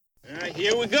right,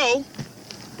 here we go.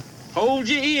 Hold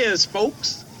your ears,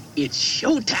 folks. It's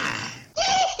showtime.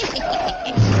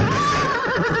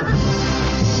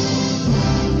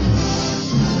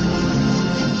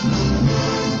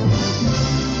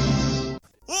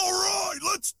 All right,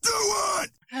 let's do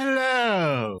it!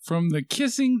 Hello from the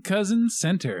Kissing Cousin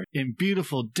Center in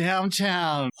beautiful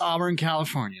downtown Auburn,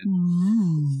 California.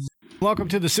 Welcome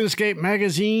to the Cinescape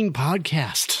Magazine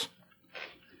podcast.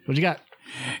 What you got?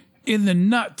 In the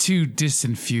not too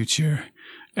distant future,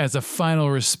 as a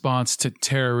final response to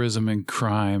terrorism and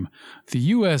crime, the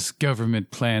U.S.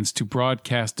 government plans to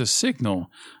broadcast a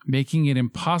signal making it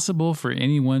impossible for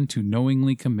anyone to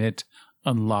knowingly commit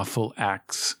unlawful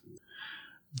acts.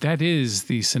 That is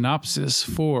the synopsis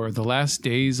for The Last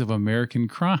Days of American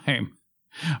Crime,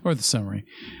 or the summary.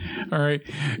 All right.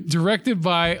 Directed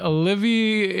by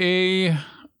Olivier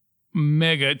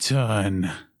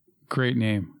Megaton. Great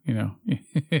name, you know.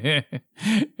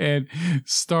 And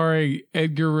starring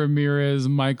Edgar Ramirez,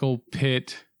 Michael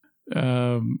Pitt,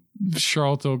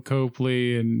 Charlton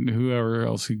Copley, and whoever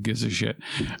else who gives a shit.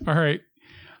 All right.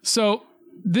 So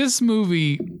this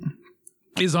movie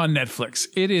is on Netflix.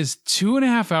 It is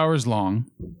 2.5 hours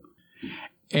long,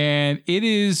 and it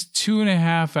is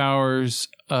 2.5 hours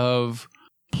of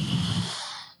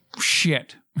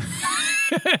shit,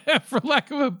 for lack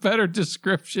of a better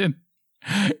description.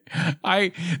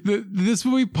 This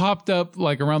movie popped up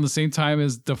like around the same time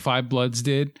as The Five Bloods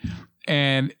did,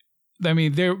 and I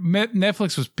mean,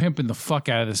 Netflix was pimping the fuck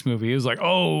out of this movie. It was like,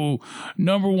 oh,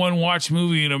 #1 watch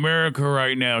movie in America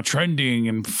right now, trending,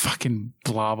 and fucking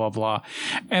blah blah blah.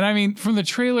 And I mean, from the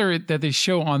trailer that they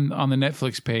show on the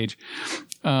Netflix page,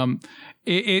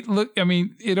 it looked. I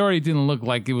mean, it already didn't look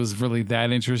like it was really that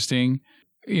interesting,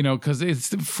 you know, because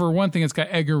it's, for one thing, it's got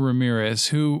Edgar Ramirez,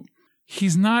 who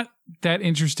he's not that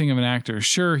interesting of an actor.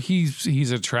 Sure,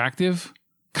 he's attractive,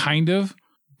 kind of,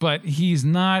 but he's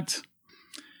not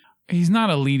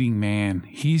a leading man.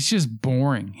 He's just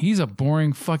boring. He's a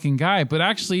boring fucking guy. But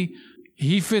actually,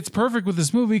 he fits perfect with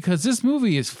this movie because this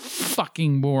movie is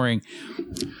fucking boring.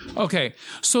 Okay,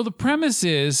 so the premise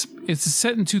is it's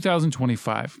set in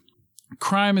 2025.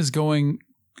 Crime is going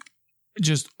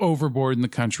just overboard in the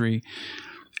country.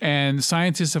 And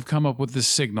scientists have come up with this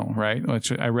signal, right?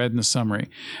 Which I read in the summary.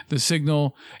 The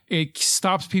signal, it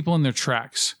stops people in their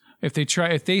tracks. If they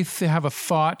have a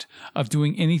thought of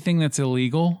doing anything that's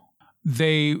illegal,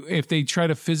 if they try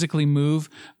to physically move,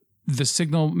 the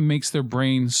signal makes their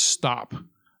brain stop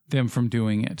them from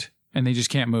doing it. And they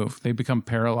just can't move. They become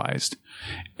paralyzed.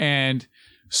 And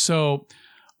so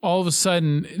all of a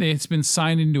sudden, it's been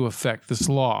signed into effect, this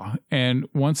law. And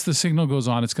once the signal goes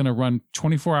on, it's going to run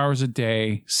 24 hours a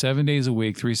day, 7 days a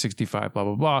week, 365, blah,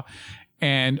 blah, blah.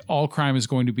 And all crime is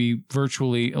going to be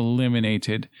virtually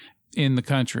eliminated in the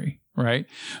country, right?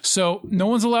 So no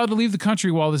one's allowed to leave the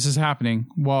country while this is happening,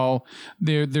 while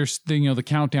there's the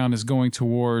countdown is going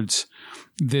towards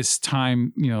this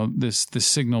time, this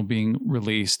signal being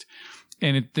released.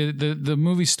 And the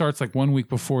movie starts like 1 week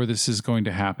before this is going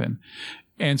to happen.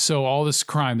 And so all this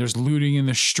crime, there's looting in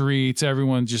the streets,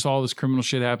 everyone, just all this criminal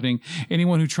shit happening.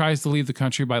 Anyone who tries to leave the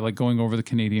country by like going over the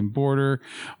Canadian border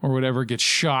or whatever gets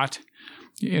shot,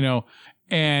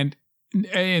 and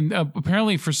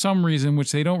apparently for some reason,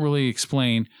 which they don't really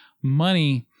explain,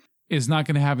 money is not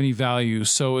going to have any value.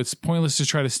 So it's pointless to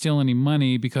try to steal any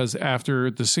money because after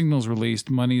the signal's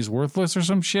released, money is worthless or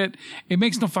some shit. It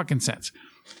makes no fucking sense.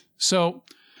 So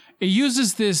it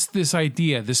uses this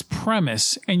idea, this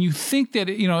premise, and you think that,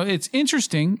 it's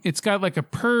interesting. It's got like a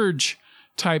Purge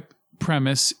type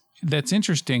premise that's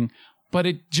interesting, but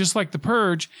it, just like the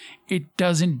Purge, it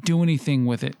doesn't do anything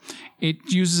with it.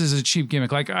 It uses as a cheap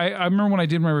gimmick. Like I remember when I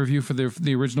did my review for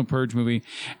the original Purge movie,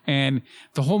 and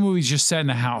the whole movie's just set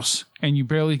in a house, and you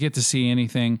barely get to see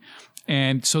anything.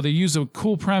 And so they use a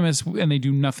cool premise, and they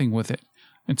do nothing with it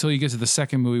until you get to the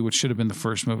second movie, which should have been the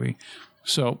first movie.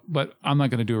 So, but I'm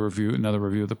not going to do another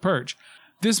review of The Purge.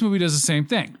 This movie does the same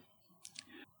thing.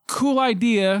 Cool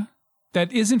idea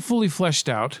that isn't fully fleshed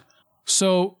out.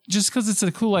 So just because it's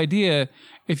a cool idea,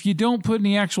 if you don't put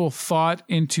any actual thought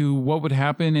into what would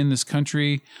happen in this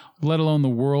country, let alone the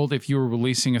world, if you were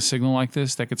releasing a signal like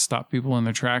this that could stop people in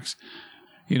their tracks,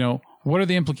 what are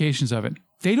the implications of it?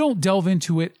 They don't delve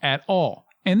into it at all.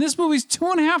 And this movie's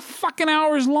 2.5 fucking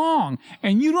hours long,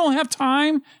 and you don't have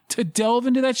time to delve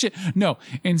into that shit. No,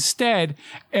 instead,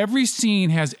 every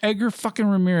scene has Edgar fucking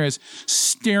Ramirez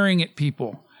staring at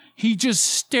people. He just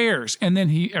stares, and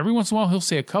then every once in a while he'll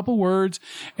say a couple words,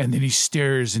 and then he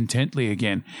stares intently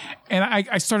again. And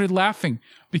I started laughing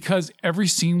because every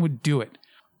scene would do it.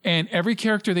 And every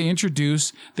character they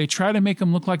introduce, they try to make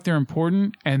them look like they're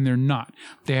important, and they're not.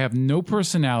 They have no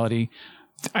personality.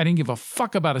 I didn't give a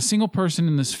fuck about a single person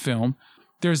in this film.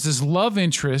 There's this love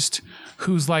interest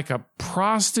who's like a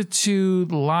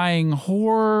prostitute, lying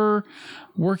whore,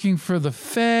 working for the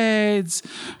feds.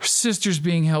 Her sister's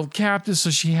being held captive,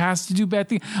 so she has to do bad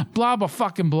things. Blah, blah,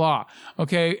 fucking blah.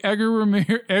 Okay, Edgar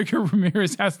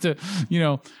Ramirez has to,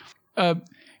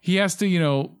 he has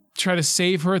to, try to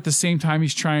save her at the same time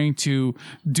he's trying to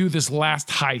do this last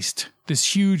heist,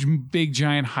 this huge, big,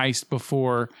 giant heist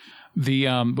before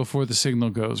the signal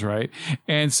goes, right?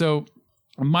 And so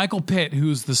Michael Pitt,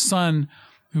 who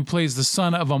plays the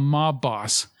son of a mob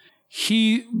boss,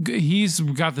 he's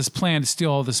got this plan to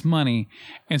steal all this money.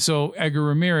 And so Edgar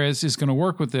Ramirez is going to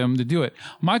work with them to do it.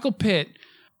 Michael Pitt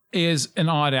is an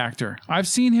odd actor. I've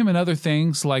seen him in other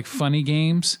things like Funny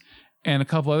Games and a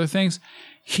couple other things.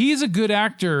 He's a good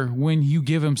actor when you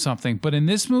give him something. But in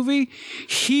this movie,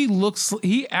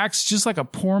 he acts just like a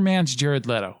poor man's Jared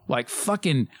Leto. Like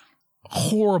fucking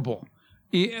horrible.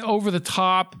 Over the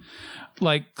top,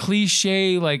 like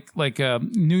cliche, like a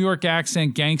New York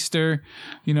accent, gangster,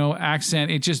 accent.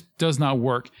 It just does not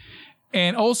work.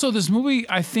 And also this movie,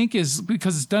 I think, is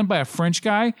because it's done by a French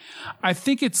guy. I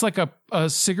think it's like a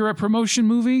cigarette promotion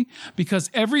movie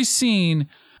because every scene,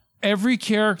 every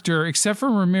character except for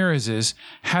Ramirez's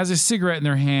has a cigarette in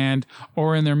their hand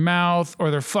or in their mouth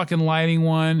or they're fucking lighting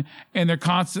one and they're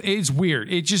constant. It's weird.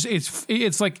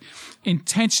 It's like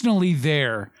intentionally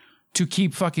there to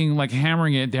keep fucking like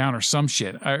hammering it down or some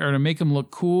shit or to make them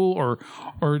look cool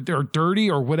or dirty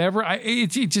or whatever.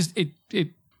 It's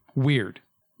weird,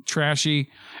 trashy.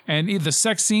 And the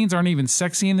sex scenes aren't even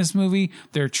sexy in this movie.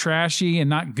 They're trashy and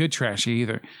not good trashy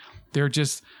either. They're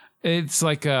just, it's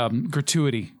like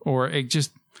gratuity or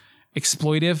just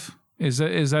exploitive. Is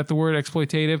that the word,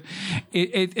 exploitative?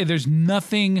 There's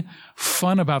nothing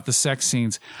fun about the sex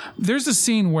scenes. There's a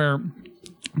scene where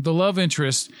the love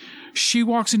interest, she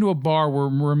walks into a bar where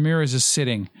Ramirez is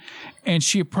sitting and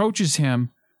she approaches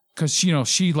him because,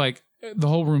 she like, the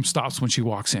whole room stops when she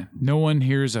walks in. No one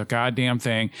hears a goddamn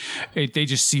thing. They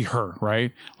just see her,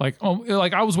 right? Like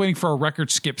I was waiting for a record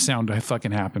skip sound to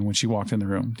fucking happen when she walked in the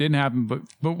room. Didn't happen,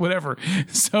 but whatever.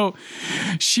 So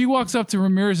she walks up to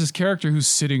Ramirez's character who's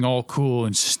sitting all cool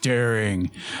and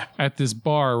staring at this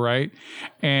bar, right?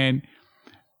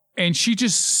 And she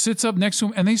just sits up next to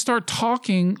him and they start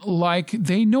talking like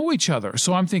they know each other.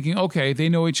 So I'm thinking, okay, they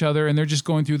know each other and they're just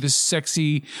going through this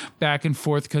sexy back and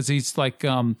forth because he's like,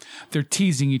 they're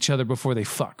teasing each other before they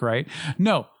fuck, right?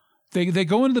 No, they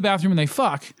go into the bathroom and they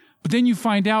fuck, but then you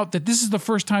find out that this is the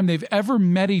first time they've ever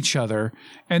met each other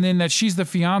and then that she's the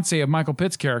fiance of Michael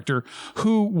Pitt's character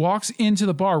who walks into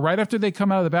the bar right after they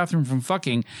come out of the bathroom from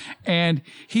fucking and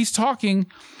he's talking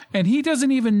and he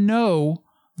doesn't even know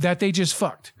that they just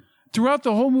fucked. Throughout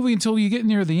the whole movie until you get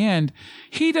near the end,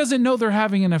 he doesn't know they're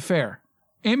having an affair.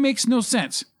 It makes no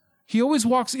sense. He always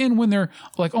walks in when they're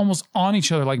like almost on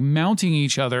each other, like mounting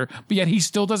each other, but yet he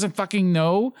still doesn't fucking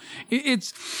know.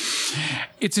 It's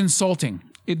insulting.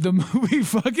 The movie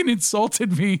fucking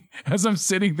insulted me as I'm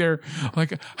sitting there.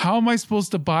 Like, how am I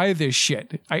supposed to buy this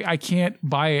shit? I can't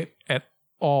buy it at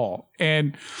all.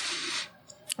 And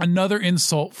another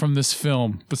insult from this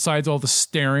film, besides all the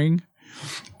staring,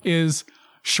 is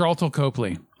Sharlto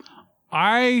Copley.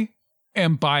 I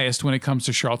am biased when it comes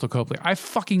to Sharlto Copley. I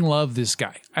fucking love this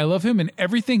guy. I love him in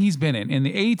everything he's been in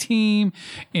the A-Team,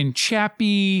 in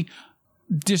Chappie,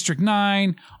 District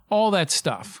 9, all that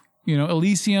stuff.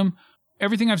 Elysium,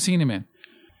 everything I've seen him in.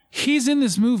 He's in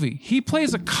this movie. He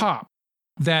plays a cop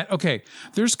that, okay,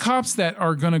 there's cops that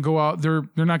are going to go out, they're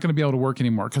not going to be able to work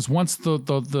anymore because once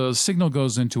the signal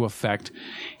goes into effect,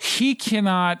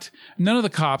 none of the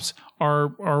cops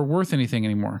are worth anything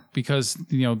anymore because,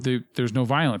 there's no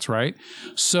violence, right?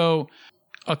 So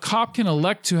a cop can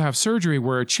elect to have surgery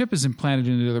where a chip is implanted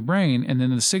into their brain and then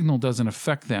the signal doesn't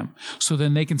affect them. So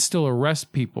then they can still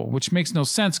arrest people, which makes no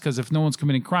sense because if no one's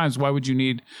committing crimes, why would you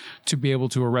need to be able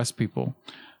to arrest people?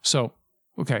 So,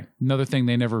 okay, another thing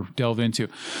they never delved into.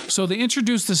 So they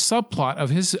introduced this subplot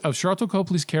of Sharlto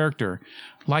Copley's character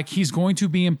like he's going to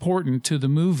be important to the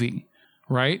movie.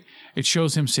 Right? It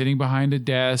shows him sitting behind a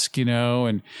desk,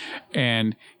 and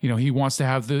he wants to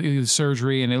have the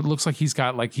surgery and it looks like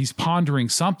he's pondering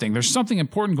something. There's something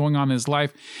important going on in his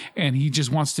life and he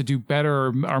just wants to do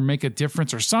better or make a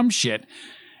difference or some shit.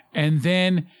 And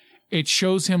then it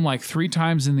shows him like 3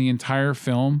 times in the entire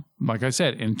film, like I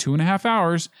said, in 2.5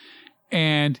 hours.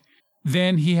 And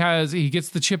then he gets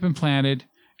the chip implanted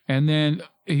and then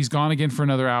he's gone again for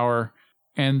another hour.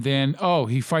 And then,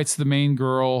 he fights the main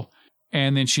girl.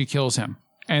 And then she kills him.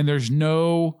 And there's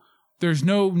no There's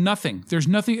nothing. There's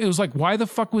nothing. It was like, why the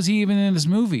fuck was he even in this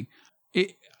movie?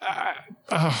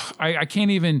 I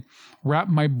can't even wrap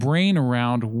my brain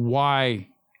around why.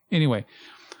 Anyway,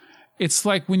 it's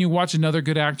like when you watch another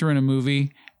good actor in a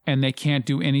movie and they can't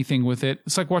do anything with it.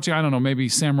 It's like watching, I don't know, maybe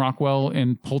Sam Rockwell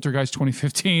in Poltergeist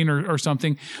 2015 or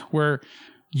something, where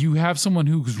you have someone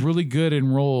who's really good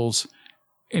in roles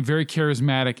and very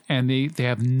charismatic, and they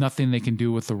have nothing they can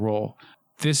do with the role.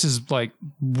 This is like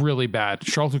really bad.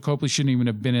 Charlton Copley shouldn't even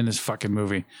have been in this fucking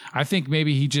movie. I think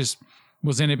maybe he just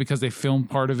was in it because they filmed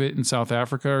part of it in South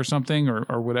Africa or something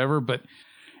or whatever, but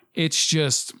it's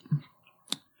just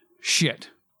shit.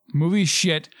 Movie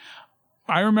shit.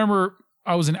 I remember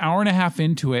I was an hour and a half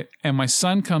into it, and my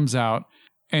son comes out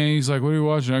and he's like, what are you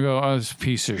watching? I go, oh, this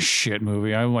piece of shit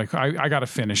movie. I'm like, I got to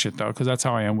finish it though, because that's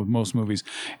how I am with most movies.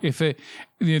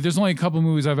 There's only a couple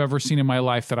movies I've ever seen in my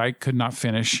life that I could not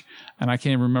finish, and I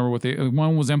can't remember what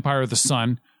one was Empire of the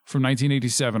Sun from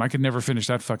 1987. I could never finish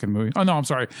that fucking movie. Oh no, I'm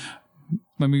sorry.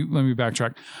 Let me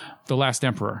backtrack. The Last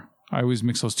Emperor. I always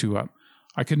mix those two up.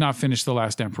 I could not finish The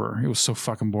Last Emperor. It was so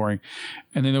fucking boring.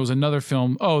 it was another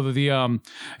film. Oh, it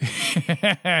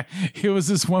was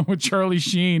this one with Charlie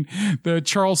Sheen, the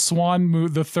Charles Swan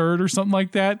movie, The Third or something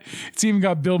like that. It's even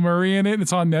got Bill Murray in it, and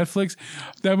it's on Netflix.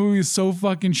 That movie is so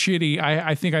fucking shitty.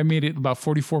 I think I made it about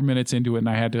 44 minutes into it,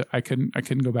 and I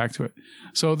couldn't go back to it.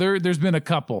 So there's been a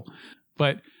couple,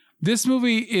 but this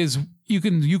movie is, you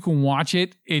can watch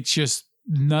it. It's just,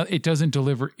 it doesn't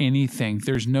deliver anything.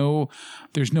 There's no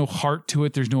heart to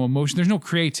it. There's no emotion. There's no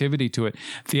creativity to it.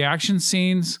 The action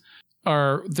scenes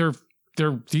they're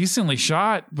decently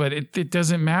shot, but it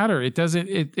doesn't matter. It's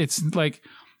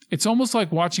almost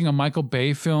like watching a Michael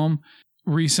Bay film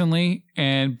recently,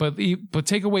 but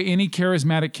take away any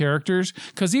charismatic characters,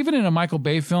 because even in a Michael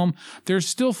Bay film, there's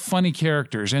still funny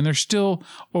characters and there's still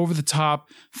over the top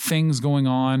things going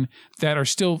on that are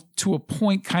still to a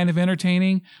point kind of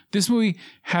entertaining. This movie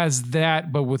has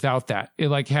that, but without that. It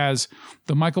like has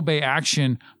the Michael Bay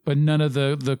action, but none of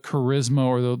the charisma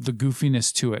or the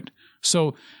goofiness to it.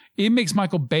 So it makes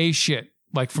Michael Bay shit,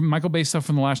 like from Michael Bay stuff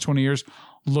from the last 20 years,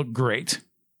 look great.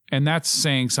 And that's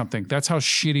saying something. That's how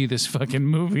shitty this fucking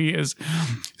movie is.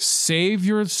 Save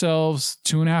yourselves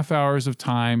 2.5 hours of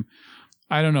time.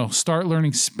 I don't know. Start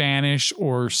learning Spanish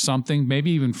or something, maybe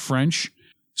even French,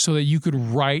 so that you could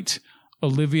write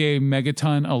Olivier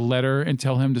Megaton a letter and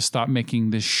tell him to stop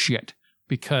making this shit.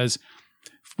 Because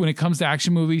when it comes to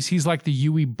action movies, he's like the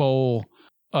Yui Bowl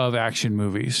of action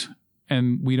movies.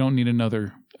 And we don't need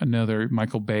another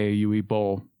Michael Bay Yui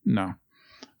Bowl. No.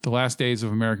 The Last Days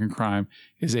of American Crime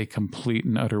is a complete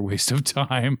and utter waste of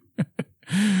time.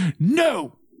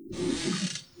 No!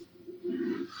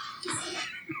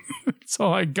 That's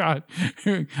all I got.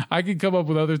 I could come up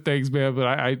with other things, man, but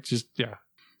I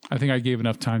think I gave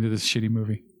enough time to this shitty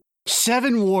movie.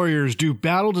 7 warriors do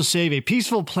battle to save a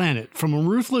peaceful planet from a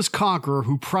ruthless conqueror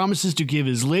who promises to give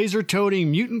his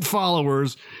laser-toting mutant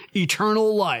followers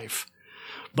eternal life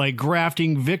by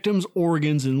grafting victims'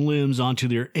 organs and limbs onto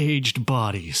their aged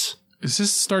bodies. Is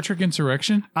this Star Trek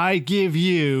Insurrection? I give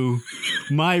you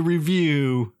my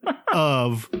review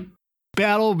of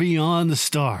Battle Beyond the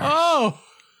Stars. Oh!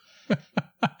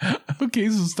 Okay,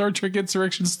 so Star Trek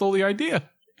Insurrection stole the idea.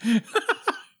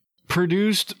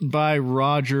 Produced by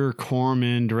Roger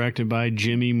Corman, directed by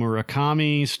Jimmy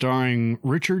Murakami, starring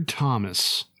Richard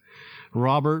Thomas,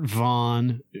 Robert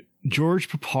Vaughn, George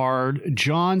Peppard,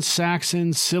 John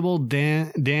Saxon, Sybil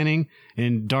Danning,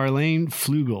 and Darlene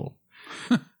Flugel.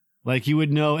 Like you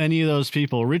would know any of those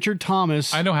people. Richard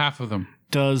Thomas, I know half of them,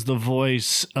 does the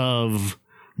voice of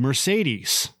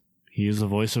Mercedes. He is the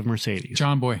voice of Mercedes.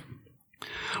 John Boy.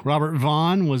 Robert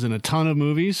Vaughn was in a ton of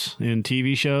movies and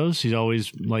TV shows. He's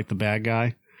always like the bad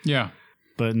guy. Yeah.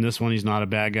 But in this one, he's not a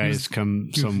bad guy.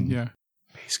 Yeah.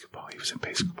 Basketball. He was in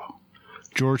basketball.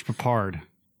 George Peppard,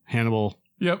 Hannibal.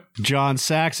 Yep. John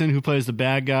Saxon, who plays the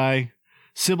bad guy.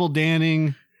 Sybil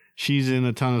Danning, she's in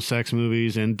a ton of sex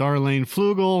movies. And Darlene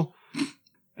Flugel,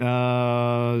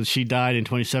 she died in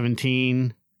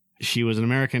 2017. She was an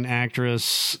American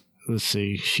actress. Let's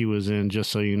see. She was in, just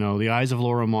so you know, The Eyes of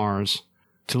Laura Mars,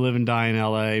 To Live and Die in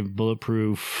L.A.,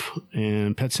 Bulletproof,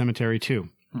 and Pet Sematary 2.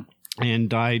 And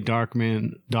Dark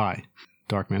Man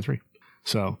 3.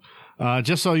 So,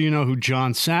 just so you know who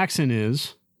John Saxon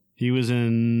is, he was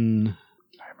in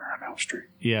Nightmare on Elm Street.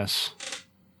 Yes,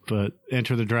 but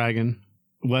Enter the Dragon,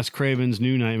 Wes Craven's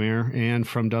New Nightmare, and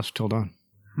From Dusk Till Dawn.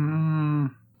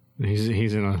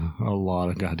 He's in a lot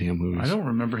of goddamn movies. I don't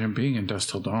remember him being in Dusk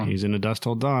Till Dawn. He's in A Dusk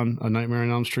Till Dawn, A Nightmare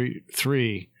on Elm Street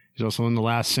 3. He's also in The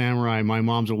Last Samurai, My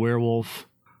Mom's a Werewolf,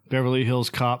 Beverly Hills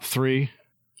Cop 3,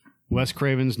 Wes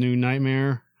Craven's New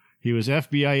Nightmare, He was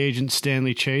FBI agent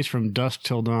Stanley Chase from Dusk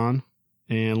Till Dawn,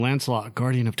 and Lancelot,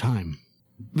 Guardian of Time.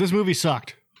 This movie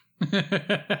sucked.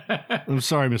 I'm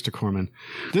sorry, Mr. Corman.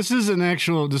 This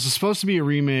is supposed to be a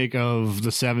remake of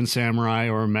The Seven Samurai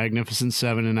or Magnificent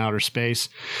Seven in Outer Space.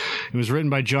 It was written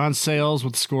by John Sayles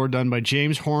with the score done by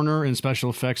James Horner and special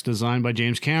effects designed by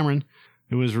James Cameron.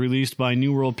 It was released by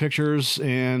New World Pictures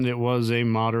and it was a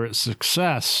moderate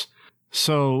success.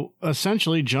 So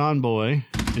essentially, John Boy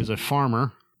is a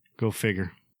farmer. Go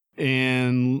figure.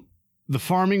 And the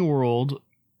farming world,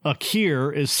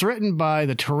 Akir, is threatened by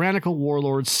the tyrannical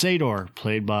warlord Sador,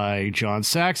 played by John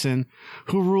Saxon,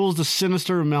 who rules the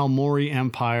sinister Malmori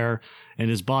Empire and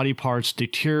his body parts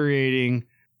deteriorating.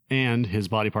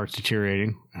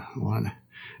 What?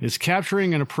 Is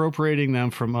capturing and appropriating them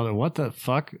from other... What the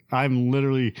fuck? I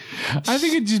think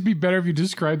it'd just be better if you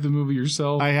described the movie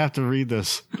yourself. I have to read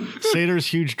this. Sador's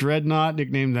huge dreadnought,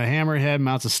 nicknamed the Hammerhead,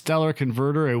 mounts a stellar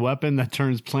converter, a weapon that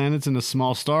turns planets into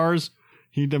small stars.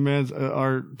 He demands...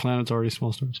 our planet's already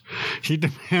small stars. He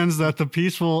demands that the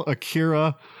peaceful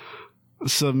Akira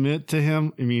submit to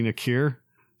him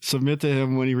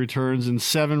when he returns in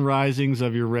 7 risings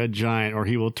of your red giant, or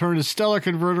he will turn his stellar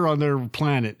converter on their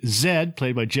planet. Zed,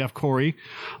 played by Jeff Corey,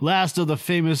 last of the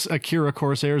famous Akira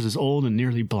Corsairs, is old and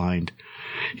nearly blind.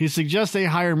 He suggests they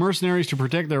hire mercenaries to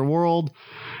protect their world.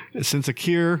 Since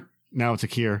Akir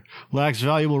lacks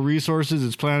valuable resources,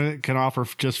 its planet can offer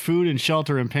just food and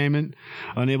shelter in payment.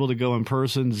 Unable to go in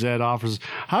person, Zed offers...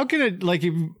 How can it,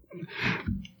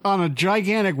 on a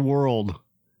gigantic world...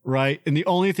 Right. And the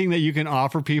only thing that you can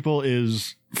offer people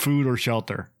is food or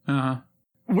shelter. Uh-huh.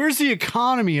 Where's the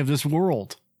economy of this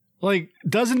world?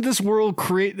 Doesn't this world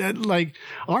create that?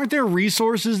 Aren't there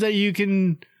resources that you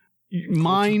can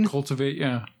mine? Cultivate,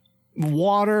 yeah.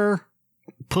 Water,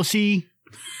 pussy.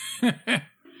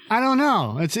 I don't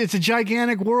know. It's a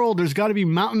gigantic world. There's got to be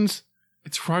mountains.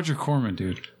 It's Roger Corman,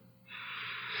 dude.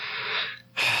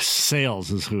 Sales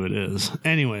is who it is.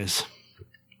 Anyways.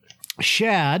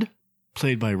 Shad,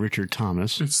 played by Richard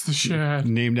Thomas. It's the Shad.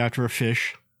 Named after a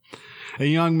fish. A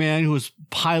young man who has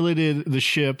piloted the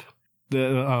ship.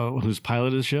 Who's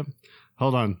piloted the ship?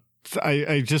 Hold on.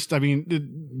 This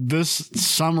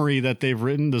summary that they've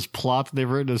written, this plot that they've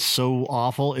written is so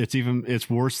awful. It's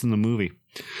worse than the movie.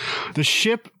 The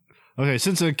ship... Okay,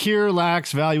 since Akir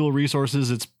lacks valuable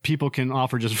resources, its people can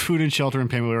offer just food and shelter and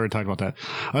payment. We already talked about that.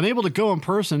 Unable to go in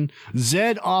person,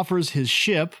 Zed offers his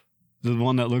ship, the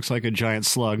one that looks like a giant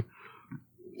slug,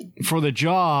 for the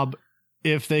job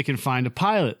if they can find a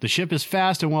pilot. The ship is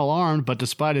fast and well armed, but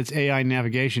despite its AI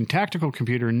navigation tactical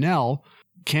computer, Nell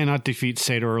cannot defeat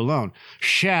Sador alone.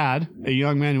 Shad, a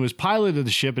young man who has piloted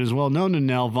the ship and is well known to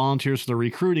Nell, volunteers for the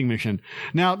recruiting mission.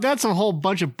 Now, that's a whole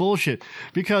bunch of bullshit,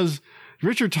 because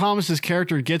Richard Thomas's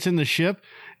character gets in the ship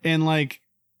and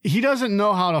he doesn't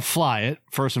know how to fly it,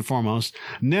 first and foremost.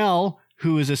 Nell,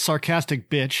 who is a sarcastic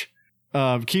bitch,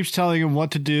 keeps telling him what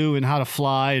to do and how to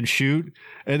fly and shoot.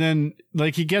 And then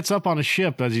he gets up on a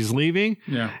ship as he's leaving.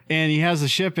 Yeah. And he has the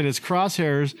ship in his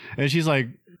crosshairs and she's like,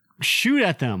 shoot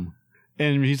at them.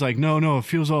 And he's like, no, it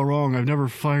feels all wrong. I've never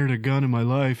fired a gun in my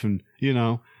life. And,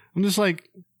 I'm just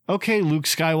like, okay, Luke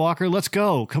Skywalker, let's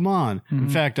go. Come on. Mm-hmm. In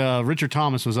fact, Richard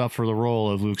Thomas was up for the role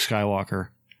of Luke Skywalker.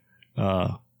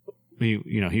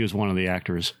 He was one of the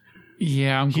actors.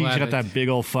 Yeah, I'm glad. He's got that big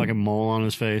old fucking mole on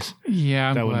his face.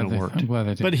 Yeah, that wouldn't have worked. I'm glad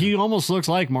that did. But he almost looks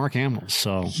like Mark Hamill,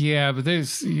 so. Yeah, but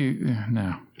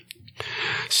no.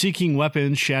 Seeking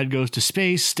weapons, Shad goes to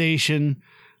space station,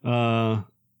 Alpha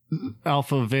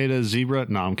Veta Zebra.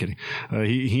 No, I'm kidding.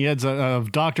 He heads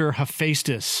of Dr.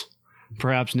 Hephaestus,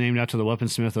 perhaps named after the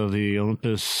weaponsmith of the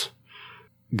Olympus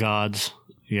gods.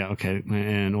 Yeah, okay.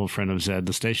 An old friend of Zed.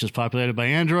 The station is populated by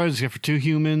androids, except for 2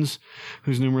 humans,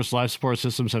 whose numerous life support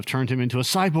systems have turned him into a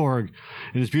cyborg.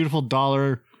 And his beautiful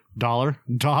daughter,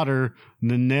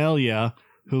 Nanelia,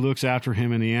 who looks after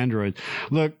him and the android.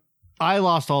 Look, I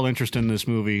lost all interest in this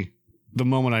movie the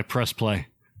moment I pressed play,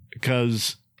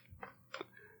 because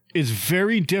it's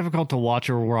very difficult to watch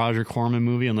a Roger Corman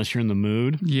movie unless you're in the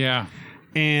mood. Yeah.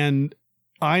 And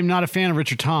I'm not a fan of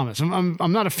Richard Thomas. I'm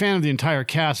not a fan of the entire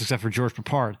cast except for George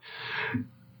Peppard.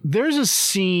 There's a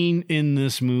scene in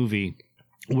this movie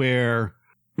where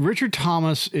Richard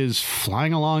Thomas is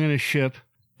flying along in a ship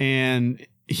and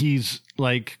he's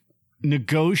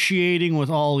negotiating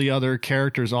with all the other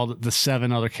characters, all the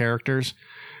 7 other characters,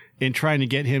 and trying to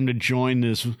get him to join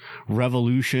this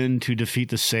revolution to defeat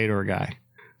the Sador guy.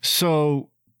 So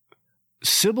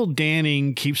Sybil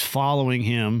Danning keeps following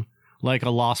him like a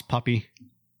lost puppy.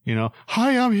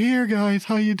 Hi, I'm here, guys.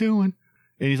 How you doing?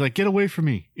 And he's like, get away from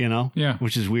me, Yeah.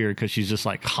 Which is weird because she's just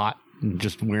hot.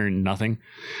 just wearing nothing.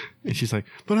 And she's like,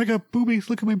 but I got boobies.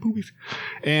 Look at my boobies.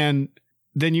 And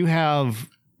then you have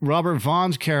Robert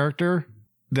Vaughn's character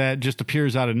that just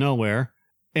appears out of nowhere.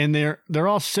 And they're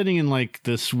all sitting in like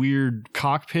this weird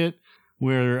cockpit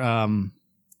where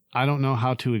I don't know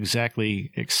how to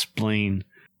exactly explain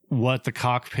what the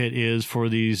cockpit is for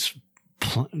these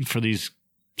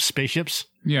spaceships.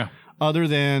 Yeah. Other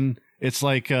than it's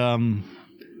like a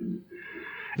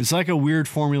weird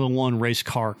Formula One race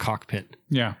car cockpit.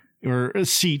 Yeah. Or a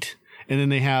seat, and then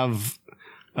they have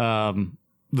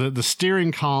the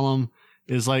steering column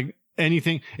is like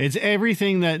anything. It's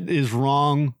everything that is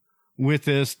wrong with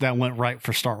this that went right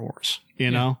for Star Wars.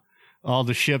 You know, all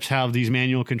the ships have these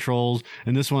manual controls,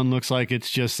 and this one looks like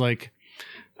it's just like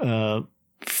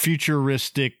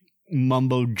futuristic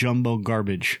mumbo jumbo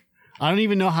garbage. I don't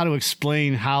even know how to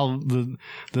explain how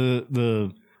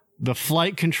the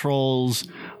flight controls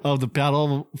of the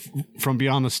Battle from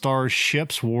Beyond the Stars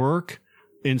ships work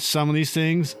in some of these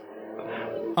things,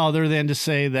 other than to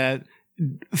say that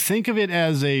think of it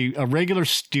as a regular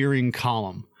steering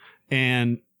column.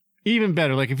 And even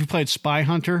better, like if you played Spy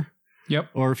Hunter, yep,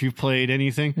 or if you've played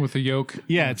anything with a yoke,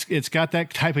 yeah, it's got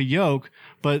that type of yoke,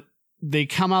 but they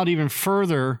come out even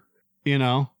further, you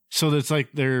know, so that it's like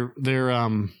they're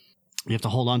you have to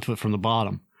hold on to it from the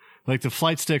bottom. Like the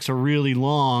flight sticks are really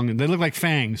long and they look like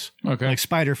fangs, okay, like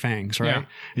spider fangs, right? Yeah.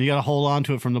 And you got to hold on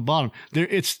to it from the bottom.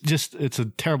 It's a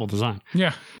terrible design.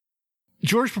 Yeah.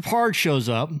 George Peppard shows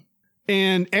up,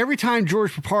 and every time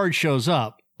George Peppard shows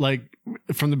up, like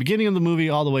from the beginning of the movie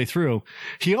all the way through,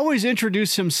 he always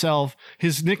introduces himself.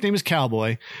 His nickname is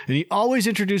Cowboy, and he always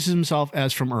introduces himself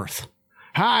as from Earth.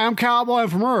 Hi, I'm Cowboy. I'm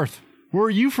from Earth. Where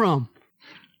are you from?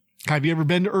 Have you ever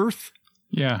been to Earth?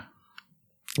 Yeah.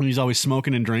 And he's always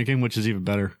smoking and drinking, which is even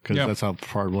better because that's how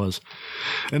Peppard was.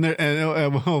 And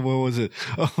what was it?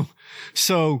 Oh,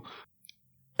 so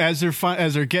as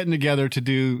they're getting together to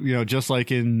do, you know, just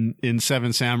like in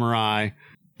Seven Samurai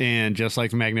and just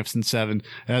like the Magnificent Seven,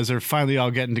 as they're finally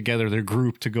all getting together, their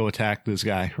group to go attack this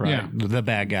guy, right? Yeah. The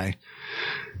bad guy.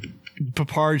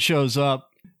 Peppard shows up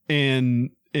and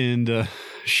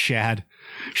Shad's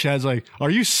like, "Are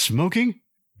you smoking?"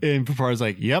 And Peppard's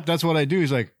like, "Yep, that's what I do."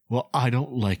 He's like, "Well, I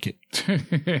don't like it.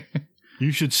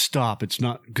 You should stop. It's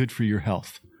not good for your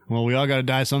health." Well, we all got to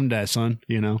die someday, son,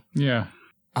 you know? Yeah.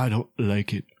 I don't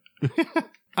like it.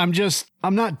 I'm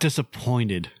not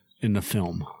disappointed in the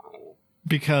film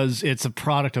because it's a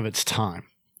product of its time.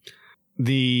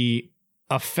 The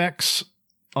effects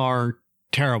are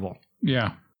terrible.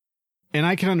 Yeah. And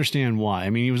I can understand why. I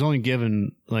mean, he was only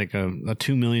given like a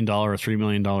 $2 million or $3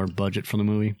 million budget for the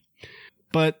movie.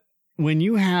 But when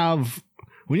you have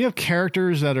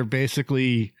characters that are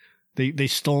basically they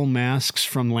stole masks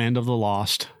from Land of the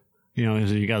Lost, you know,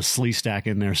 you got a Slee Stack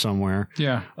in there somewhere.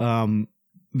 Yeah.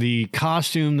 The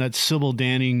costume that Sybil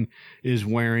Danning is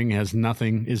wearing is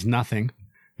nothing.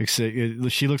 Except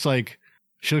she looks like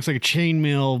a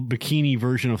chainmail bikini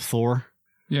version of Thor.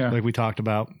 Yeah. Like we talked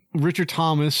about. Richard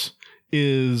Thomas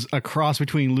is a cross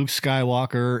between Luke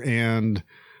Skywalker and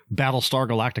Battlestar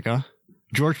Galactica.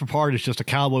 George Peppard is just a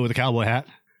cowboy with a cowboy hat.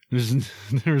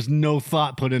 There's no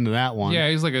thought put into that one. Yeah,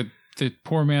 he's like the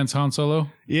poor man's Han Solo.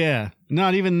 Yeah,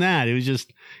 not even that. It was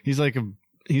just he's like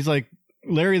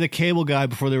Larry the Cable Guy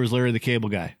before there was Larry the Cable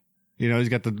Guy. You know, he's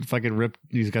got the fucking ripped.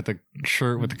 He's got the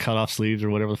shirt with the cut off sleeves or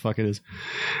whatever the fuck it is.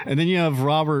 And then you have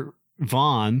Robert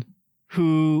Vaughn,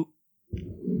 who,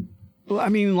 I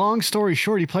mean, long story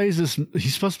short, he's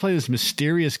supposed to play this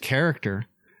mysterious character,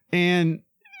 and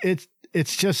it's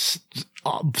just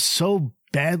so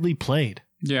badly played.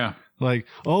 Yeah. Like,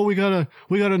 oh, we got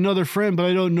another friend, but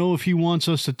I don't know if he wants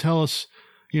us to tell us,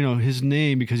 you know, his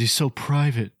name because he's so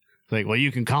private. Like, well,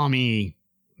 you can call me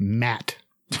Matt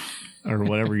or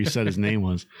whatever you said his name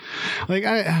was. Like,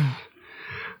 I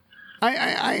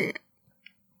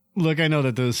look, I know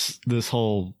that this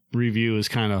whole review is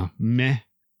kind of meh,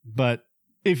 but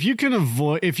if you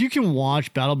can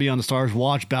watch Battle Beyond the Stars,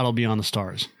 watch Battle Beyond the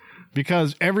Stars.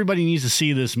 Because everybody needs to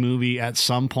see this movie at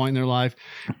some point in their life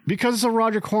because it's a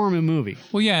Roger Corman movie.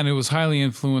 Well, yeah, and it was highly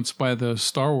influenced by the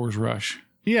Star Wars rush.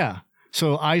 Yeah.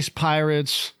 So Ice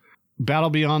Pirates, Battle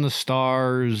Beyond the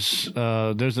Stars.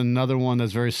 There's another one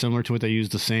that's very similar to it. They use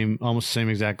almost the same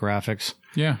exact graphics.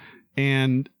 Yeah.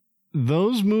 And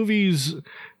those movies,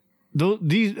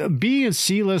 these B and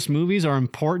C list movies are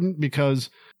important because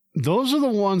those are the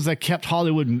ones that kept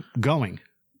Hollywood going.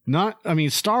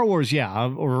 Star Wars, yeah,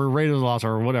 or Raiders of the Lost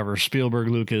or whatever, Spielberg,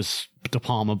 Lucas, De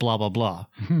Palma, blah, blah, blah.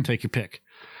 Take your pick.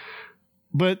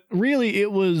 But really,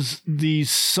 it was these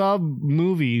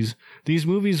sub-movies, these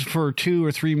movies for $2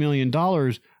 or $3 million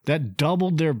that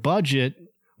doubled their budget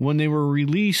when they were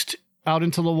released out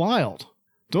into the wild.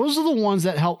 Those are the ones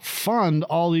that help fund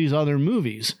all these other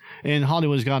movies. And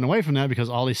Hollywood's gotten away from that because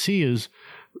all they see is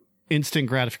instant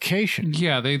gratification.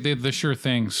 Yeah, they the sure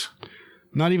things.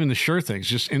 Not even the sure things,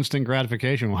 just instant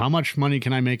gratification. Well, how much money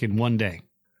can I make in one day?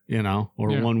 Or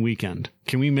one weekend?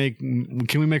 Can we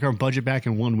make our budget back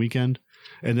in one weekend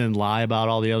and then lie about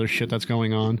all the other shit that's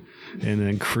going on and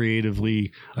then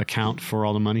creatively account for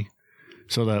all the money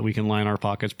so that we can line our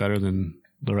pockets better than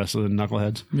the rest of the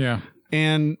knuckleheads? Yeah.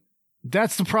 And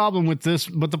that's the problem with this.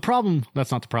 But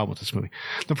that's not the problem with this movie.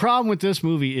 The problem with this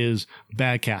movie is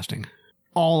bad casting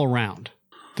all around.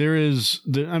 There is,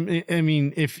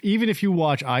 even if you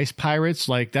watch Ice Pirates,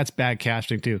 like that's bad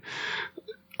casting too.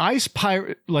 Ice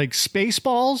Pirate, like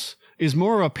Spaceballs, is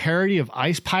more of a parody of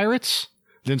Ice Pirates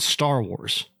than Star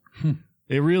Wars.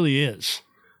 It really is,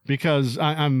 because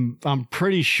I'm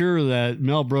pretty sure that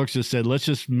Mel Brooks just said, let's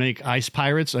just make Ice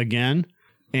Pirates again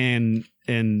and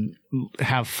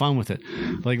have fun with it.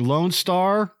 Like Lone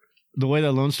Star, the way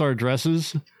that Lone Star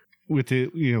dresses with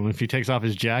the, if he takes off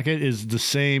his jacket, is the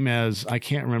same as, I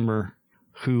can't remember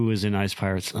who is in Ice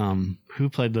Pirates. Who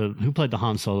played the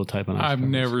Han Solo type on Ice Pirates? I've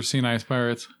never seen Ice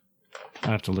Pirates.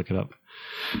 I have to look it up.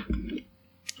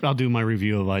 I'll do my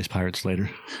review of Ice Pirates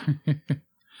later.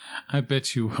 I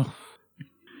bet you will.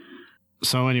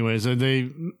 So anyways, they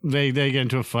get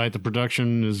into a fight. The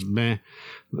production is meh.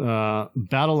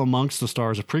 Battle Amongst the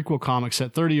Stars, a prequel comic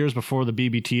set 30 years before the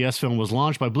BBTS film, was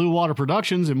launched by Blue Water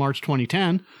Productions in March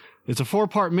 2010. It's a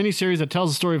 4-part miniseries that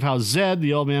tells the story of how Zed,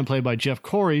 the old man played by Jeff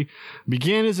Corey,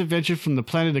 began his adventure from the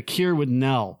planet Akir with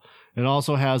Nell. It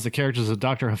also has the characters of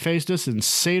Dr. Hephaestus and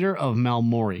Satyr of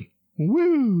Malmori.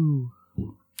 Woo!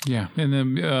 Yeah, and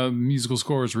the musical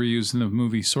score was reused in the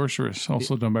movie Sorceress,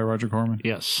 also done by Roger Corman.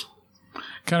 Yes.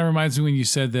 Kind of reminds me when you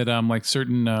said that like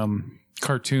certain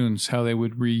cartoons, how they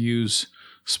would reuse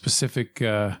specific,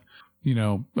 aerial,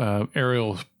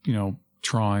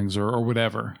 drawings or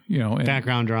whatever, and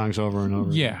background drawings over and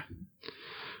over. Yeah.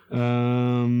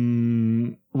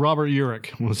 Robert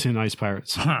Urich was in Ice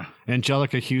Pirates. Huh.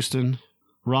 Angelica Houston,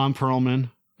 Ron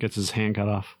Perlman gets his hand cut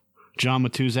off. John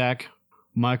Matuzak,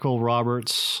 Michael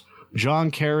Roberts, John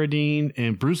Carradine,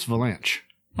 and Bruce Valanche.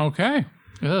 Okay.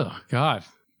 Oh, God.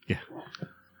 Yeah.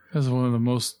 That's one of the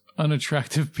most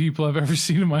unattractive people I've ever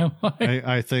seen in my life.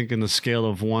 I think in the scale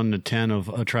of 1 to 10 of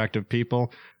attractive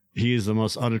people, he is the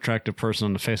most unattractive person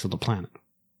on the face of the planet.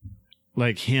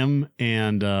 Like him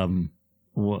and the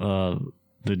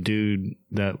dude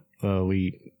that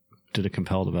we did a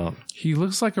Compelled about. He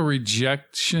looks like a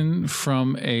rejection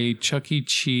from a Chuck E.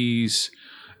 Cheese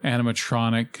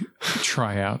animatronic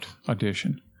tryout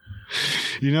audition.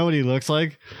 You know what he looks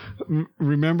like?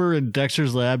 Remember in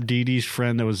Dexter's Lab, Dee Dee's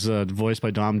friend that was voiced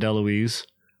by Dom DeLuise?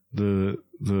 The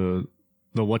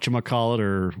whatchamacallit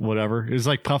or whatever. It's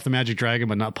like Puff the Magic Dragon,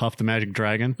 but not Puff the Magic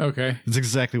Dragon. Okay. It's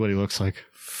exactly what he looks like.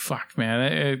 Fuck,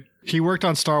 man. He worked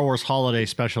on Star Wars Holiday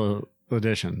Special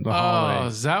Edition. The Holiday.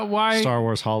 Is that why? Star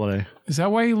Wars Holiday. Is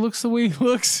that why he looks the way he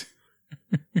looks?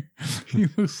 He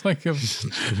looks like a...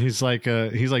 He's like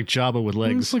Jabba with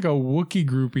legs. He looks like a Wookiee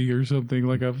groupie or something,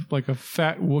 like a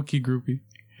fat Wookiee groupie.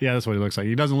 Yeah, that's what he looks like.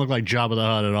 He doesn't look like Jabba the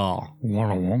Hutt at all.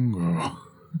 Wonga.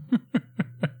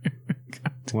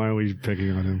 Why are we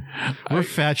picking on him? We're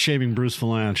fat shaming Bruce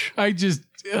Valanche.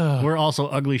 We're also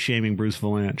ugly shaming Bruce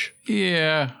Valanche.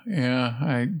 Yeah.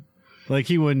 Like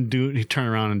he wouldn't do. He'd turn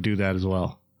around and do that as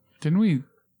well. Didn't we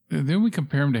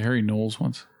compare him to Harry Knowles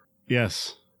once?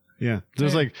 Yes. Yeah.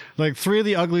 There's like 3 of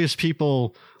the ugliest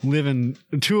people live in.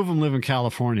 2 of them live in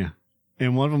California,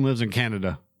 and 1 of them lives in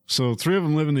Canada. So 3 of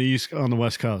them live on the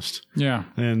West Coast. Yeah.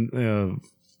 And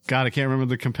God, I can't remember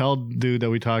the Compelled dude that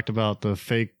we talked about, the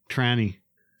fake tranny.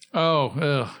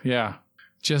 Oh, yeah.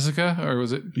 Jessica, or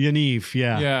was it? Yaniv,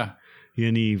 yeah. Yeah.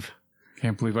 Yaniv.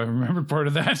 Can't believe I remembered part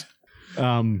of that.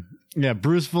 Yeah,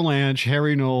 Bruce Valanche,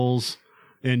 Harry Knowles,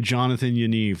 and Jonathan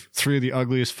Yaniv. 3 of the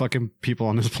ugliest fucking people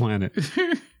on this planet.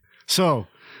 So,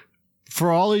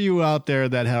 for all of you out there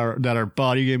that are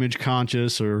body image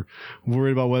conscious or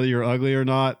worried about whether you're ugly or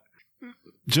not,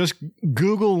 just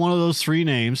Google one of those 3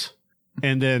 names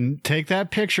and then take that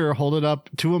picture, hold it up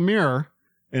to a mirror,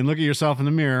 and look at yourself in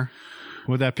the mirror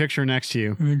with that picture next to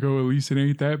you. And then go, at least it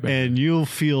ain't that bad. And you'll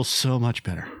feel so much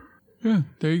better. Yeah,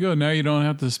 there you go. Now you don't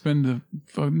have to spend the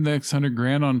next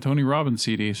 $100,000 on Tony Robbins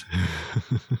CDs.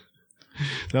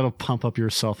 That'll pump up your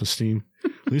self-esteem.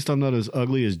 At least I'm not as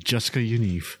ugly as Jessica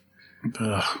Yaniv.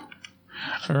 Ugh.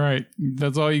 All right.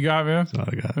 That's all you got, man? That's all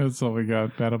I got. That's all we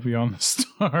got. Battle Beyond the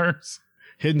Stars.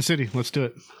 Hidden City. Let's do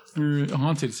it.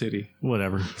 Haunted City.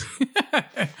 Whatever.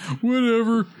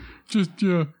 Whatever. Just,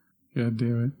 God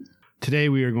damn it. Today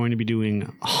we are going to be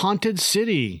doing Haunted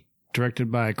City,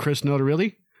 directed by Chris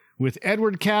Notarilli, with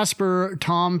Edward Casper,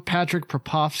 Tom Patrick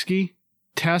Popovsky,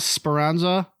 Tess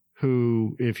Speranza,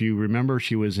 who, if you remember,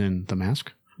 she was in The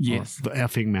Mask. Yes. The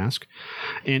effing Mask.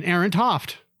 And Aaron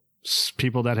Toft,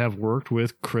 people that have worked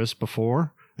with Chris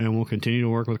before and will continue to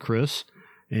work with Chris.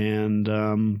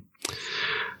 And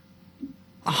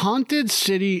Haunted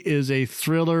City is a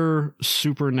thriller,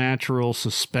 supernatural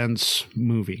suspense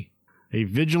movie. A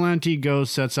vigilante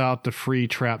ghost sets out to free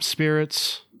trapped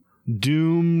spirits,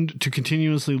 doomed to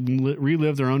continuously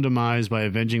relive their own demise by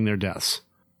avenging their deaths.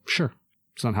 Sure.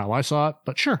 It's not how I saw it,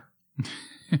 but sure.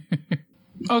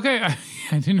 Okay. I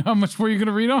didn't know how much more you're going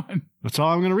to read on. That's all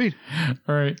I'm going to read.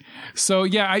 All right. So,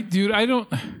 yeah, I don't.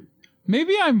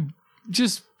 Maybe I'm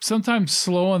just sometimes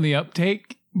slow on the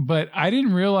uptake, but I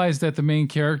didn't realize that the main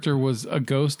character was a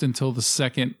ghost until the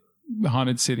second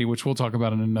Haunted City, which we'll talk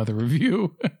about in another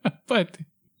review. But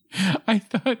I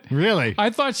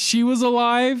thought she was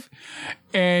alive,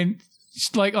 and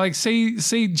like say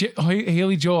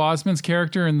Haley Joel Osment's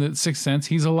character in The Sixth Sense,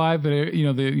 he's alive, but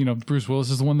Bruce Willis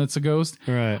is the one that's a ghost.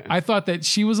 Right. I thought that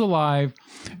she was alive,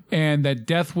 and that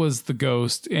Death was the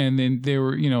ghost, and then they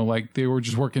were they were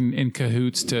just working in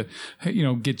cahoots to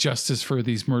get justice for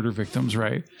these murder victims,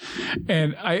 right?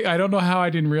 And I don't know how I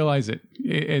didn't realize it.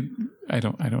 I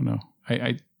don't know.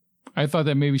 I thought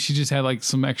that maybe she just had like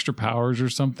some extra powers or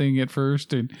something at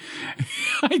first, and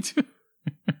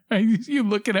you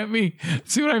looking at me?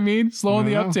 See what I mean? Slow on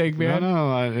the uptake, man.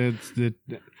 No.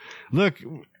 Look,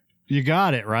 you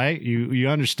got it right. You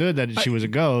understood that she was a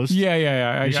ghost.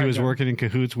 Yeah. She was working in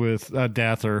cahoots with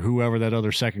Death or whoever that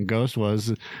other second ghost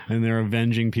was, and they're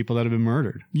avenging people that have been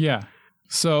murdered. Yeah.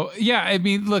 So yeah, I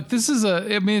mean, look, it's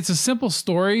a simple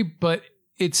story, but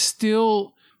it's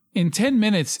still in 10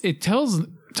 minutes. It tells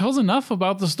enough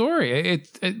about the story.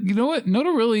 It you know what?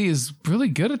 Notarilli is really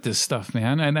good at this stuff,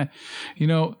 man. And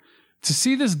to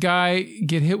see this guy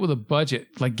get hit with a budget,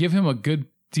 like give him a good,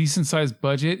 decent sized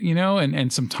budget,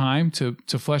 and some time to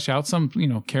flesh out some,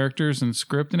 characters and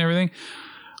script and everything.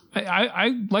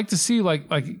 I like to see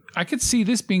like I could see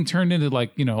this being turned into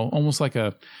almost like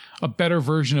a better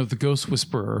version of the Ghost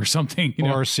Whisperer or something,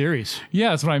 or a series. Yeah,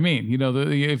 that's what I mean.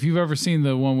 If you've ever seen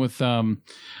the one with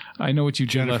I Know What You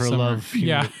Did Jennifer Last Summer. Love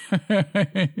Yeah.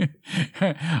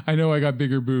 I know I got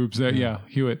bigger boobs.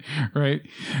 Hewitt, right?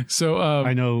 So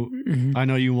I know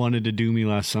you wanted to do me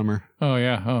last summer. Oh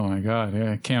yeah. Oh my God.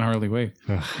 Yeah, I can't hardly wait.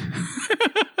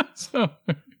 So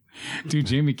dude,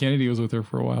 Jamie Kennedy was with her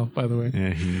for a while, by the way.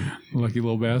 Yeah, lucky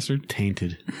little bastard.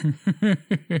 Tainted.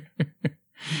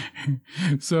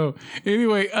 So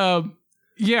anyway,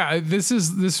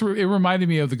 it reminded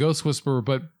me of the Ghost Whisperer,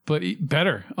 but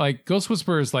better. Like Ghost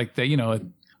Whisperer is like the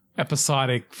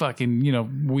episodic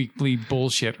fucking weekly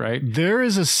bullshit, right? There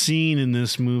is a scene in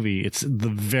this movie. It's the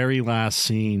very last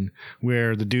scene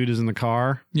where the dude is in the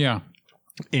car. Yeah.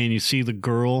 And you see the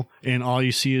girl, and all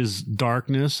you see is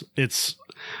darkness.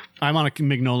 I'm on a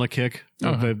Mignola kick.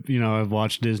 Uh-huh. I've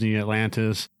watched Disney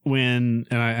Atlantis. I'm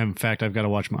going to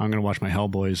watch my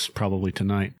Hellboys probably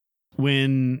tonight.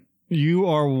 When you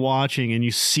are watching and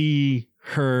you see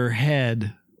her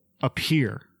head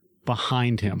appear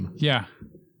behind him. Yeah.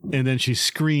 And then she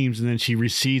screams and then she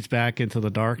recedes back into the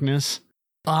darkness.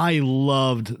 I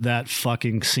loved that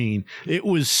fucking scene. It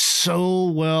was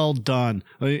so well done.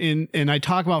 And I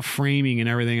talk about framing and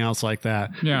everything else like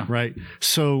that. Yeah. Right.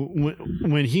 So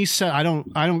when he said, I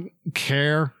don't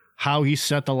care how he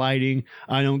set the lighting.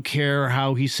 I don't care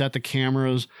how he set the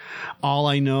cameras. All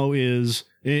I know is,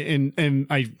 and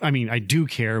I do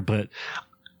care, but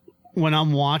when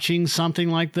I'm watching something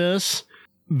like this,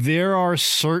 there are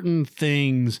certain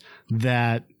things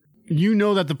that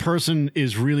that the person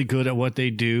is really good at what they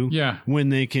do. Yeah. When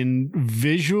they can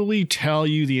visually tell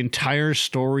you the entire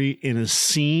story in a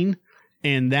scene,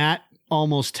 and that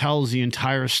almost tells the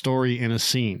entire story in a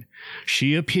scene.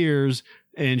 She appears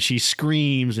and she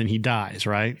screams and he dies,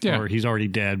 right? Yeah. Or he's already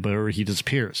dead, or he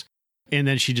disappears. And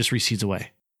then she just recedes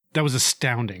away. That was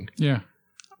astounding. Yeah.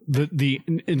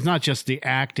 It's not just the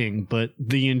acting, but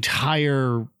the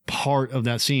entire part of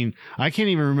that scene. I can't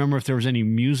even remember if there was any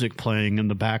music playing in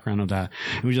the background of that.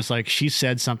 It was just like she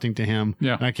said something to him.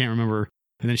 Yeah. I can't remember.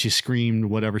 And then she screamed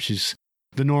whatever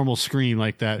the normal scream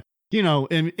like that.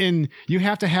 And you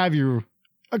have to have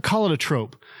I call it a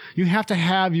trope. You have to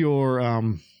have your,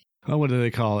 what do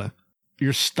they call it?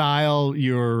 Your style,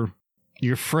 your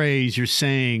your phrase, your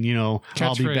saying, I'll be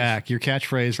Catchphrase. back, your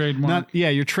catchphrase. Trademark.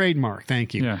 Your trademark.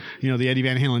 Thank you. Yeah. The Eddie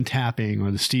Van Halen tapping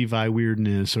or the Steve Vai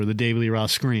weirdness or the David Lee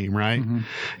Roth scream, right?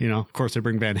 Of course they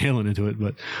bring Van Halen into it,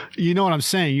 but you know what I'm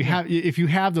saying? If you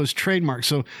have those trademarks.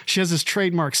 So she has this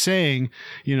trademark saying,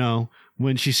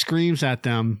 when she screams at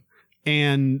them,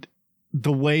 and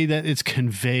the way that it's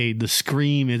conveyed, the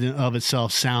scream in and of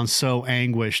itself sounds so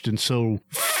anguished and so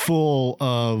full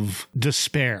of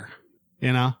despair,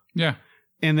 Yeah.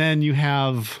 And then you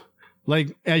have,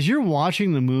 like, as you're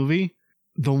watching the movie,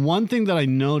 the one thing that I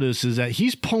notice is that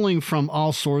he's pulling from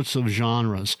all sorts of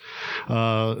genres,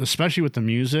 especially with the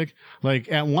music.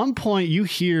 Like, at one point you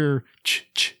hear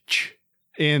ch-ch-ch,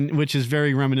 and which is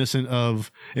very reminiscent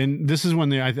of, and this is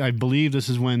when I believe this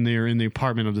is when they're in the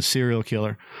apartment of the serial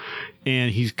killer,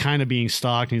 and he's kind of being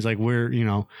stalked, and he's like, where,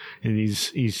 and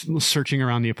he's searching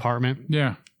around the apartment.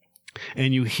 Yeah.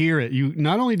 And you hear it.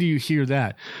 Not only do you hear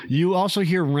that, you also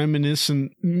hear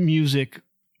reminiscent music,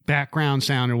 background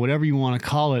sound, or whatever you want to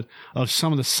call it, of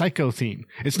some of the Psycho theme.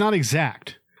 It's not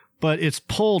exact, but it's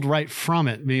pulled right from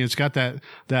it. I mean, it's got that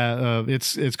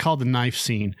it's called the knife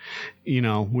scene,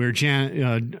 where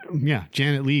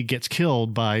Janet Leigh gets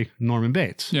killed by Norman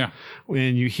Bates. Yeah.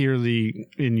 And you hear and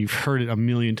you've heard it a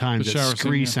million times, The that shower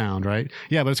scree scene, yeah. sound, right?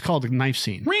 Yeah, but it's called the knife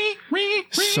scene.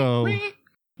 So,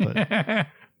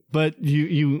 but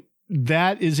you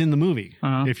that is in the movie.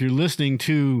 If you're listening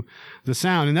to the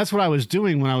sound, and that's what I was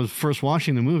doing when I was first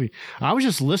watching the movie. I was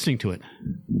just listening to it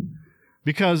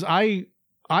because I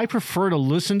prefer to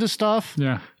listen to stuff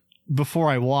before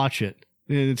I watch it.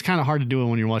 It's kind of hard to do it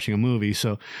when you're watching a movie.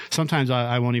 So sometimes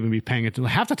I won't even be paying attention.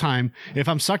 Half the time, if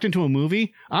I'm sucked into a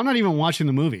movie, I'm not even watching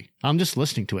the movie. I'm just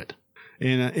listening to it.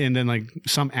 And then like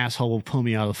some asshole will pull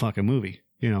me out of the fucking movie.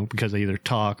 Because they either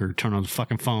talk or turn on the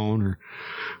fucking phone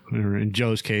or in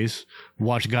Joe's case,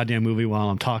 watch a goddamn movie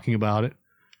while I'm talking about it.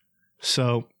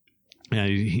 So, yeah,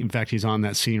 in fact, he's on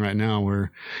that scene right now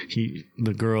where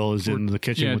the girl is in the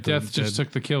kitchen. Yeah, with Death just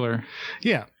took the killer.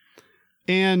 Yeah.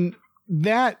 And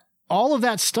all of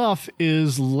that stuff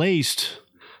is laced.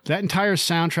 That entire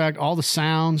soundtrack, all the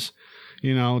sounds,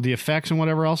 the effects and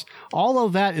whatever else, all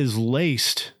of that is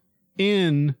laced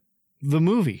in the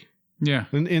movie. Yeah.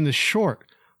 In the short.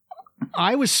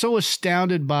 I was so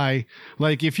astounded by,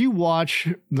 like, if you watch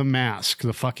The Mask,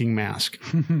 the fucking Mask,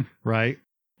 right?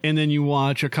 And then you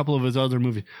watch a couple of his other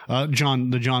movies, the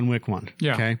John Wick one.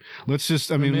 Yeah. Okay. Let's just,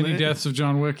 Many deaths of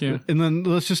John Wick. Yeah. And then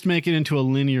let's just make it into a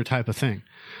linear type of thing.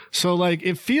 So, like,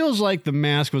 it feels like The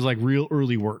Mask was like real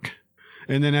early work.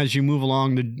 And then as you move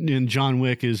along, and John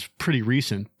Wick is pretty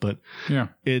recent, but yeah,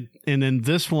 and then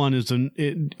this one is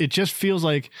it just feels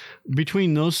like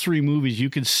between those three movies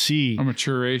you could see a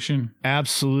maturation,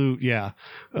 absolute,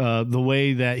 the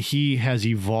way that he has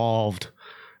evolved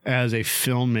as a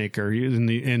filmmaker,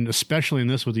 and especially in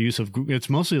this with the use of, it's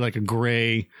mostly like a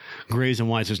grays and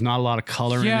whites. There's not a lot of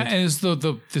color in it. Yeah, and it's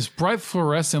this bright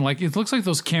fluorescent, like it looks like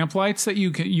those camp lights that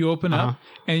you open up,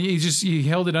 and you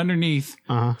held it underneath,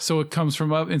 so it comes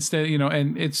from up instead,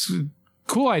 and it's a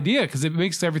cool idea because it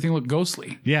makes everything look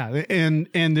ghostly. Yeah, and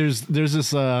there's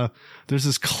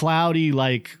this cloudy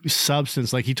like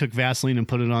substance, like he took Vaseline and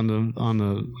put it on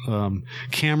the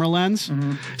camera lens,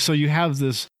 so you have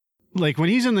this. Like when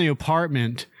he's in the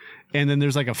apartment and then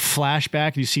there's like a flashback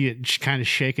and you see it kind of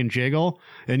shake and jiggle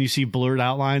and you see blurred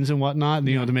outlines and whatnot,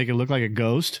 to make it look like a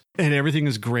ghost, and everything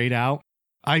is grayed out.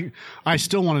 I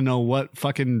still want to know what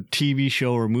fucking TV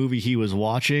show or movie he was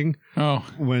watching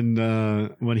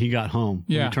when he got home.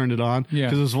 Yeah. When he turned it on. Yeah.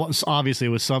 Because obviously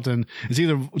it was something, it's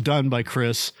either done by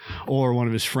Chris or one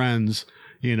of his friends,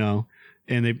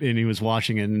 and he was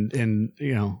watching it, and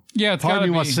part of me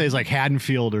wants to say it's like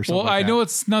Haddonfield or something. Well, like I know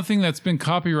it's nothing that's been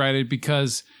copyrighted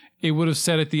because it would have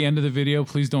said at the end of the video,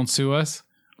 "Please don't sue us,"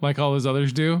 like all those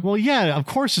others do. Well, yeah, of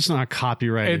course it's not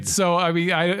copyrighted. So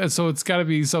it's got to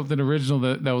be something original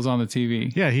that was on the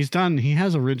TV. Yeah, he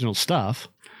has original stuff.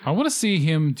 I want to see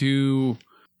him do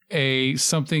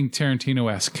something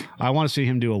Tarantino-esque. I want to see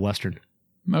him do a Western.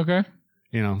 Okay.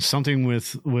 Something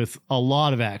with a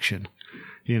lot of action.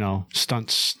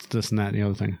 Stunts, this and that, and the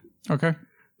other thing. Okay.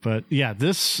 But yeah,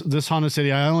 this Haunted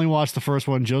City, I only watched the first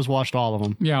one. Joe's watched all of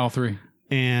them. Yeah, all three.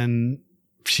 And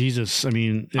Jesus, I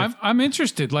mean, I'm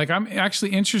interested. Like, I'm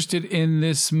actually interested in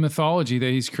this mythology that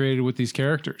he's created with these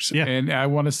characters. Yeah. And I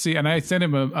want to see. And I sent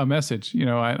him a message.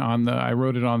 I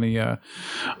wrote it on the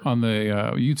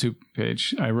YouTube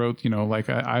page. I wrote,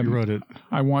 I wrote it.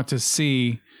 I want to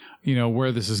see,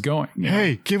 where this is going.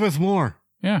 Hey, give us more.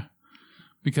 Yeah.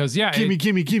 Because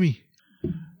gimme.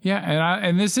 Yeah,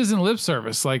 and this isn't lip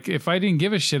service. Like, if I didn't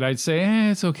give a shit, I'd say,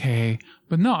 it's okay.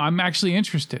 But no, I'm actually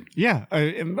interested. Yeah,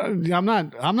 I'm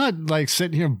not like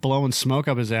sitting here blowing smoke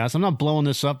up his ass. I'm not blowing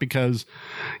this up because,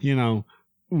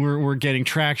 we're getting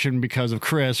traction because of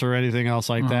Chris or anything else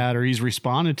like that, or he's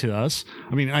responded to us.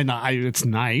 I mean, it's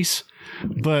nice,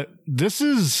 but this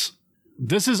is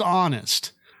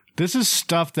honest. This is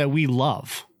stuff that we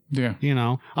love. Yeah.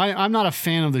 I'm not a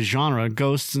fan of the genre,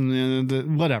 ghosts and the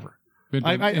whatever.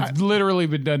 It's literally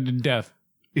been done to death.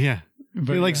 Yeah.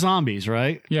 But like zombies,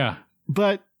 right? Yeah.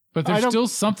 But there's still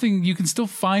something, you can still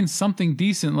find something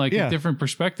decent, like a different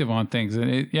perspective on things.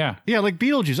 And Yeah, like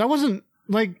Beetlejuice. I wasn't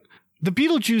like, the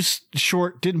Beetlejuice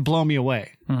short didn't blow me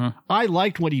away. I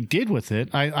liked what he did with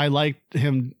it. I liked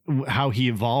him, how he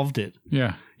evolved it.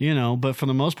 Yeah. But for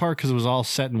the most part, because it was all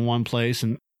set in one place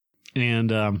and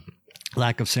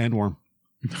lack of sandworm.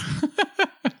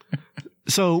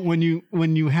 So when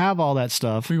you have all that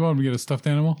stuff, you want him to get a stuffed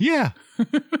animal? Yeah.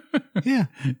 Yeah.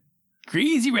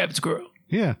 Crazy rabbit squirrel.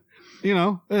 Yeah.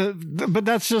 But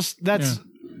that's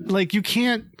like, you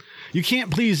can't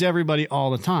please everybody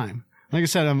all the time. Like I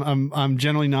said, I'm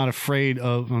generally not afraid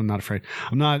of, I'm not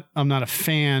a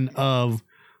fan of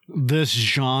this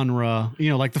genre,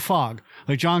 like The Fog,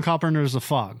 like John Carpenter's The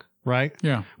Fog, right?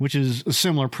 Yeah. Which is a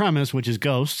similar premise, which is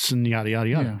ghosts and yada, yada,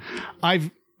 yada. Yeah.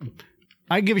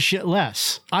 I give a shit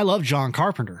less. I love John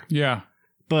Carpenter. Yeah.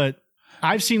 But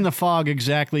I've seen The Fog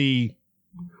exactly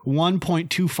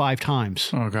 1.25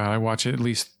 times. Oh God, I watch it at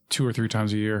least 2 or 3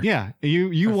 times a year. Yeah, I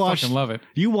fucking love it.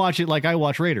 You watch it like I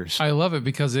watch Raiders. I love it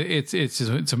because it's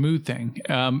a mood thing.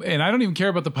 And I don't even care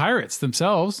about the pirates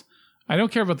themselves. I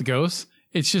don't care about the ghosts.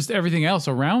 It's just everything else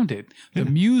around it. The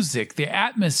music, the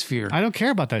atmosphere. I don't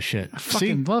care about that shit. I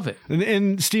fucking love it.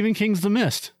 And Stephen King's The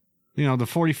Mist. The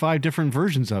 45 different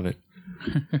versions of it.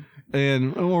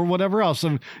 or whatever else.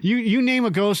 You name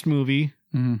a ghost movie,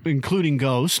 including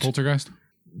Ghost. Poltergeist?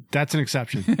 That's an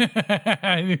exception. But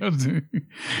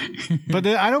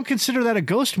I don't consider that a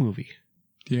ghost movie.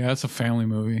 Yeah, that's a family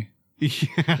movie. Yeah.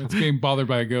 It's getting bothered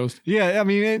by a ghost. Yeah, I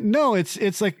mean,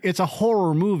 it's like, it's a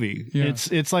horror movie. Yeah.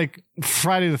 It's like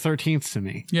Friday the 13th to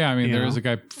me. Yeah, I mean, there is a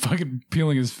guy fucking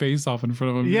peeling his face off in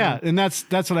front of him. Yeah, and that's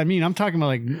what I mean. I'm talking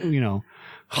about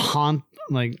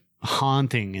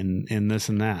haunting and this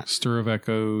and that. Stir of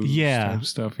echoes type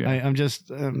stuff. Yeah. I'm just,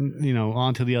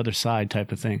 on to the other side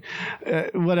type of thing.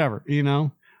 Whatever,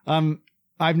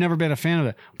 I've never been a fan of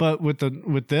it. But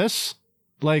with this,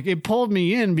 like, it pulled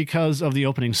me in because of the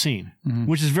opening scene,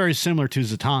 which is very similar to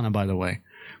Zatanna, by the way,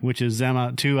 which is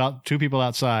them two people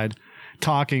outside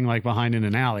talking like behind in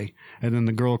an alley, and then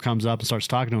the girl comes up and starts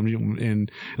talking to him,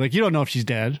 and like, you don't know if she's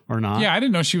dead or not. Yeah, I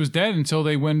didn't know she was dead until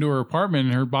they went to her apartment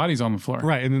and her body's on the floor.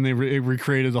 Right, and then they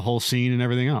recreated the whole scene and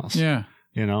everything else. Yeah,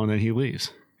 and then he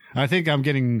leaves. I think I'm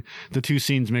getting the two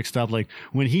scenes mixed up. Like,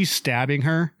 when he's stabbing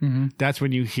her, that's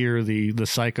when you hear the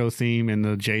Psycho theme and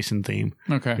the Jason theme.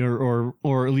 Okay,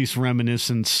 or at least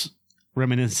reminiscences.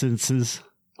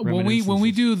 When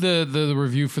we do the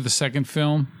review for the second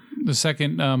film, the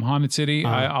second Haunted City,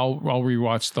 I'll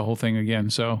rewatch the whole thing again.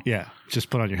 So yeah, just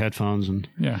put on your headphones and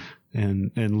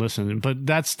listen. But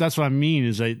that's what I mean,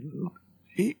 is that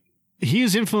he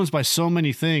is influenced by so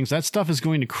many things. That stuff is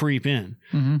going to creep in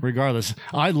regardless.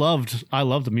 I loved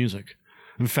the music.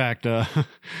 In fact,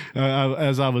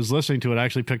 as I was listening to it, I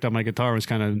actually picked up my guitar and was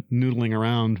kind of noodling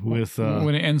around with...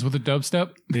 when it ends with a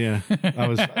dubstep? Yeah. I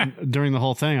was during the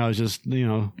whole thing, I was just,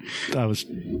 I was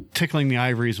tickling the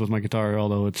ivories with my guitar,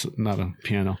 although it's not a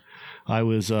piano. I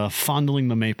was fondling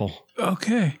the maple.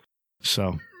 Okay.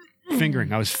 So,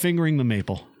 I was fingering the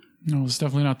maple. No, it's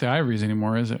definitely not the ivories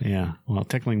anymore, is it? Yeah. Well,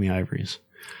 tickling the ivories.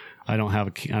 I don't have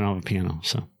a piano,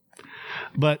 so...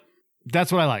 But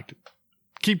that's what I liked.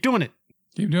 Keep doing it.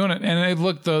 Keep doing it. And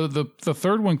look, the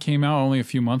third one came out only a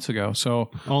few months ago,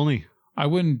 so only I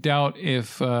wouldn't doubt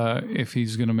if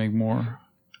he's going to make more,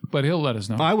 but he'll let us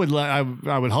know. I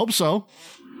would hope so.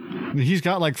 He's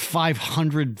got like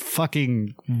 500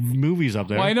 fucking movies up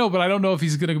there. Well, I know, but I don't know if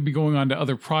he's going to be going on to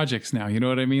other projects now. You know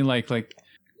what I mean?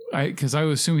 Because I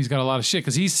would assume he's got a lot of shit.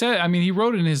 Because he said, he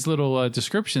wrote in his little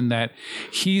description that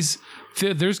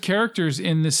there's characters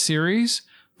in this series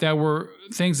that were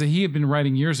things that he had been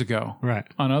writing years ago, right,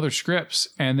 on other scripts,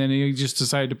 and then he just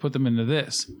decided to put them into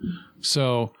this.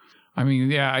 So, I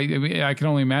can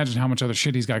only imagine how much other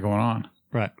shit he's got going on.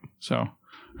 Right. So, all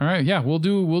right, yeah, we'll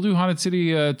do Haunted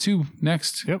City 2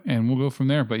 next, and we'll go from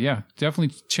there. But yeah,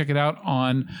 definitely check it out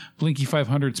on Blinky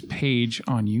 500's page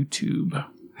on YouTube.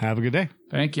 Have a good day.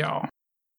 Thank y'all.